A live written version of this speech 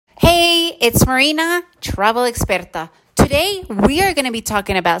it's Marina Travel Experta. Today, we are going to be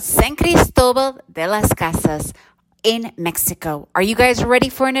talking about San Cristobal de las Casas in Mexico. Are you guys ready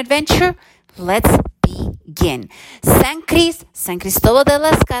for an adventure? Let's begin. San Cristobal de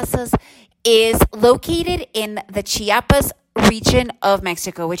las Casas is located in the Chiapas region of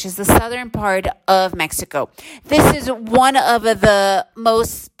Mexico, which is the southern part of Mexico. This is one of the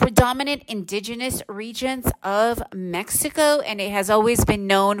most predominant indigenous regions of Mexico, and it has always been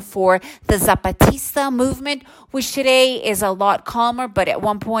known for the Zapatista movement, which today is a lot calmer, but at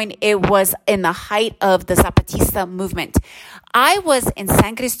one point it was in the height of the Zapatista movement. I was in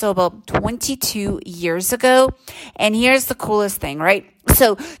San Cristobal 22 years ago, and here's the coolest thing, right?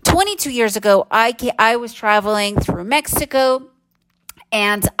 So 22 years ago, I was traveling through Mexico,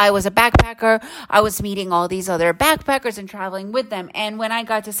 and I was a backpacker. I was meeting all these other backpackers and traveling with them. And when I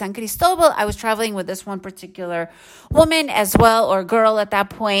got to San Cristobal, I was traveling with this one particular woman as well, or girl at that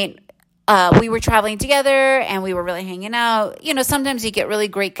point. We were traveling together and we were really hanging out. You know, sometimes you get really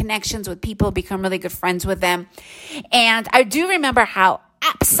great connections with people, become really good friends with them. And I do remember how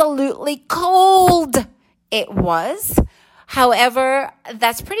absolutely cold it was. However,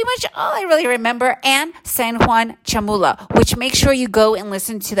 that's pretty much all I really remember. And San Juan Chamula, which make sure you go and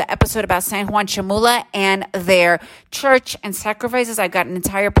listen to the episode about San Juan Chamula and their church and sacrifices. I got an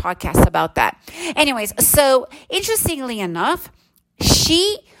entire podcast about that. Anyways, so interestingly enough,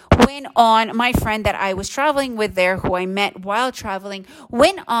 my friend that I was traveling with there, who I met while traveling,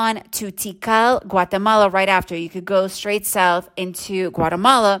 went on to Tikal, Guatemala right after. You could go straight south into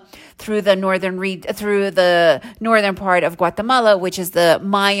Guatemala through the northern part of Guatemala, which is the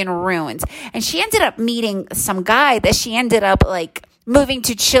Mayan ruins. And she ended up meeting some guy that she ended up moving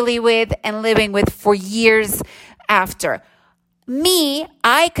to Chile with and living with for years after.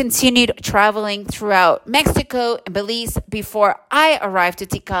 I continued traveling throughout Mexico and Belize before I arrived to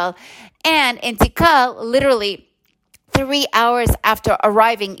Tikal. And in Tikal, literally 3 hours after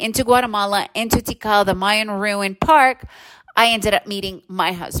arriving into Guatemala, into Tikal, the Mayan ruin park, I ended up meeting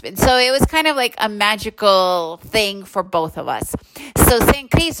my husband. So it was kind of like a magical thing for both of us. So San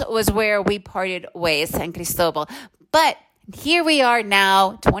Cris was where we parted ways, San Cristobal. But here we are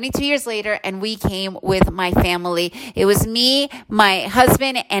now, 22 years later, and we came with my family. It was me, my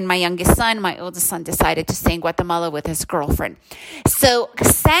husband, and my youngest son. My oldest son decided to stay in Guatemala with his girlfriend. So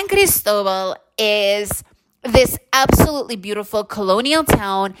San Cristobal is this absolutely beautiful colonial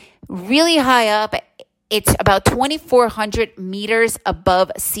town, really high up. It's about 2,400 meters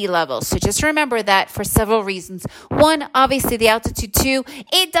above sea level. So just remember that for several reasons. One, obviously the altitude. Two,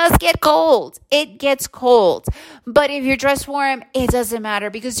 it does get cold. It gets cold. But if you're dressed warm, it doesn't matter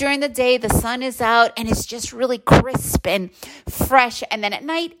because during the day, the sun is out and it's just really crisp and fresh. And then at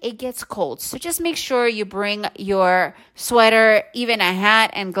night, it gets cold. So just make sure you bring your sweater. Even a hat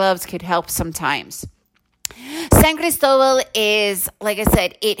and gloves could help sometimes. San Cristobal is, like I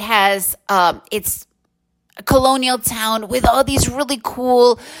said, it's a colonial town with all these really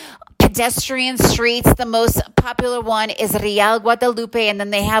cool pedestrian streets. The most popular one is Real Guadalupe, and then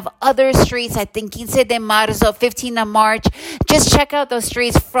they have other streets. I think 15 de Marzo, 15 of March. Just check out those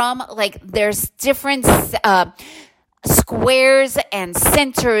streets there's different squares and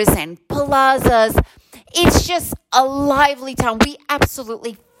centers and plazas. It's just a lively town. We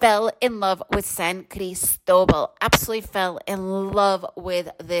absolutely fell in love with San Cristobal. Absolutely fell in love with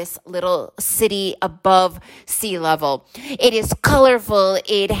this little city above sea level. It is colorful.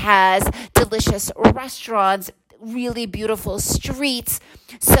 It has delicious restaurants, really beautiful streets.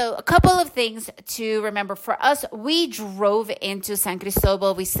 So a couple of things to remember. For us, we drove into San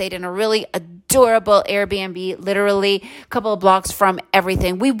Cristobal. We stayed in a really adorable Airbnb, literally a couple of blocks from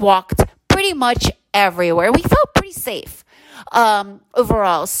everything. We walked pretty much everywhere. We felt pretty safe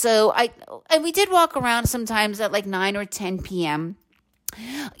overall. So we did walk around sometimes at 9 or 10 p.m.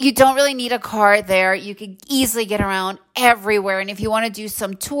 You don't really need a car there. You could easily get around everywhere. And if you want to do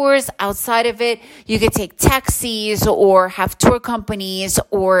some tours outside of it, you could take taxis or have tour companies,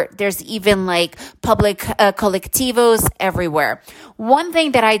 or there's even public colectivos everywhere. One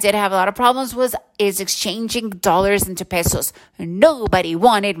thing that I did have a lot of problems is exchanging dollars into pesos. Nobody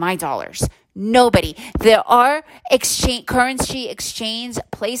wanted my dollars. Nobody. There are currency exchange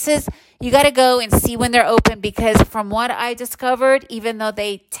places. You got to go and see when they're open, because from what I discovered, even though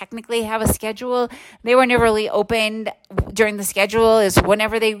they technically have a schedule, they were never really opened during the schedule. Is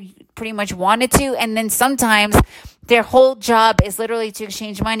whenever they pretty much wanted to. And then sometimes their whole job is literally to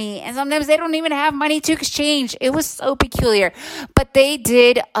exchange money. And sometimes they don't even have money to exchange. It was so peculiar. But they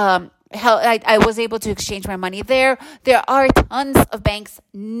did I was able to exchange my money there. There are tons of banks.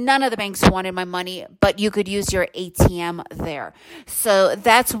 None of the banks wanted my money, but you could use your ATM there. So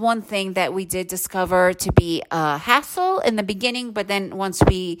that's one thing that we did discover to be a hassle in the beginning. But then once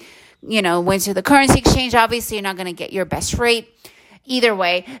we, went to the currency exchange, obviously you're not going to get your best rate. Either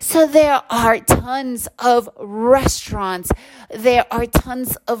way, so there are tons of restaurants, there are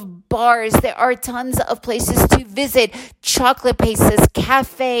tons of bars, there are tons of places to visit, chocolate places,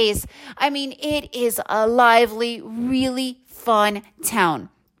 cafes. I mean, it is a lively, really fun town.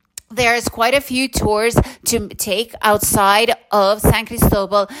 There's quite a few tours to take outside of San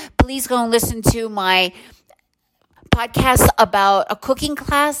Cristobal. Please go and listen to my podcast about a cooking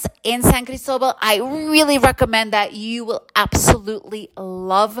class in San Cristobal. I really recommend that. You will absolutely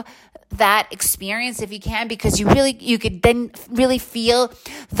love that experience if you can, because you could then really feel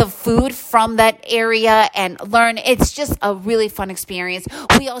the food from that area and learn. It's just a really fun experience.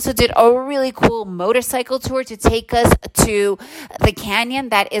 We also did a really cool motorcycle tour to take us to the canyon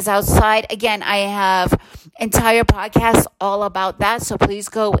that is outside. Again, I have entire podcast all about that, so please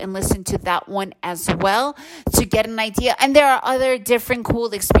go and listen to that one as well to get an idea. And there are other different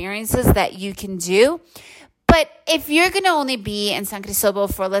cool experiences that you can do. But if you're going to only be in San Cristobal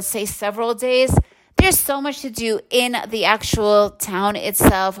for, let's say, several days, there's so much to do in the actual town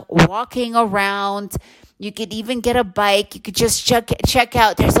itself, walking around. You could even get a bike. You could just check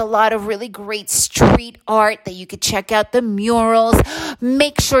out. There's a lot of really great street art that you could check out, the murals.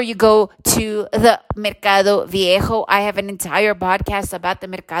 Make sure you go to the Mercado Viejo. I have an entire podcast about the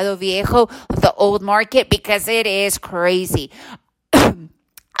Mercado Viejo, the old market, because it is crazy.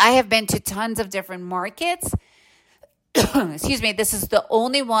 I have been to tons of different markets. Excuse me. This is the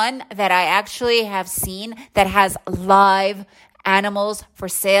only one that I actually have seen that has live animals for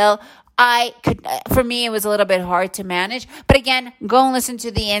sale. For me, it was a little bit hard to manage. But again, go and listen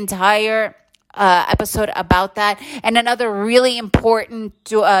to the entire episode about that. And another really important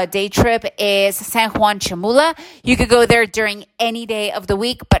day trip is San Juan Chamula. You could go there during any day of the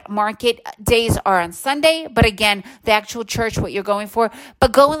week, but market days are on Sunday. But again, the actual church, what you're going for.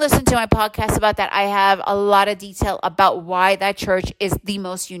 But go and listen to my podcast about that. I have a lot of detail about why that church is the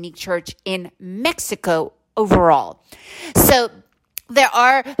most unique church in Mexico overall. So there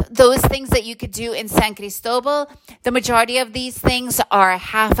are those things that you could do in San Cristobal. The majority of these things are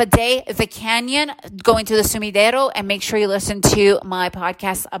half a day. The canyon, going to the Sumidero, and make sure you listen to my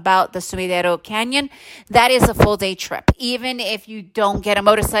podcast about the Sumidero Canyon. That is a full day trip. Even if you don't get a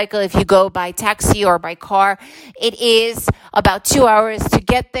motorcycle, if you go by taxi or by car, it is about 2 hours to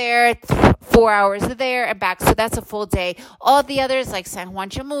get there, 4 hours there and back. So that's a full day. All the others, like San Juan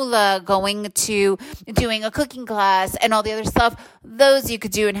Chamula, doing a cooking class and all the other stuff, those you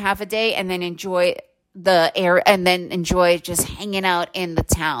could do in half a day and then enjoy the air and then enjoy just hanging out in the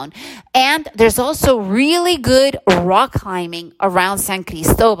town. And there's also really good rock climbing around San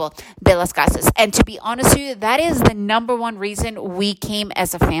Cristobal de las Casas. And to be honest with you, that is the number one reason we came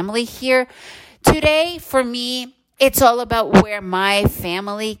as a family here. Today, for me, it's all about where my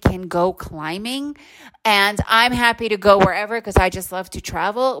family can go climbing. And I'm happy to go wherever because I just love to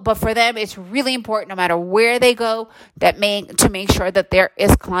travel. But for them, it's really important, no matter where they go, to make sure that there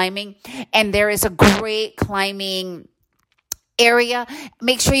is climbing. And there is a great climbing area.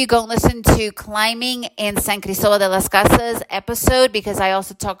 Make sure you go and listen to Climbing in San Cristobal de las Casas episode, because I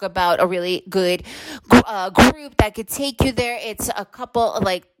also talk about a really good group that could take you there. It's a couple,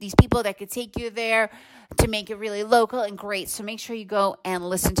 like these people that could take you there to make it really local and great. So make sure you go and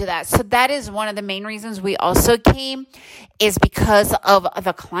listen to that. So that is one of the main reasons we also came, is because of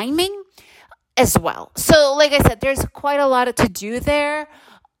the climbing as well. So like I said, there's quite a lot to do there.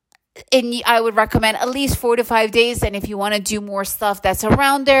 And I would recommend at least 4 to 5 days. And if you want to do more stuff that's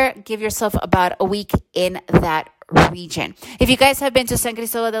around there, give yourself about a week in that region. If you guys have been to San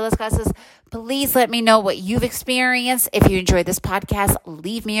Cristobal de las Casas, please let me know what you've experienced. If you enjoyed this podcast,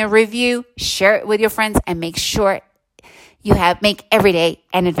 leave me a review, share it with your friends, and make sure you make every day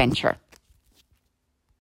an adventure.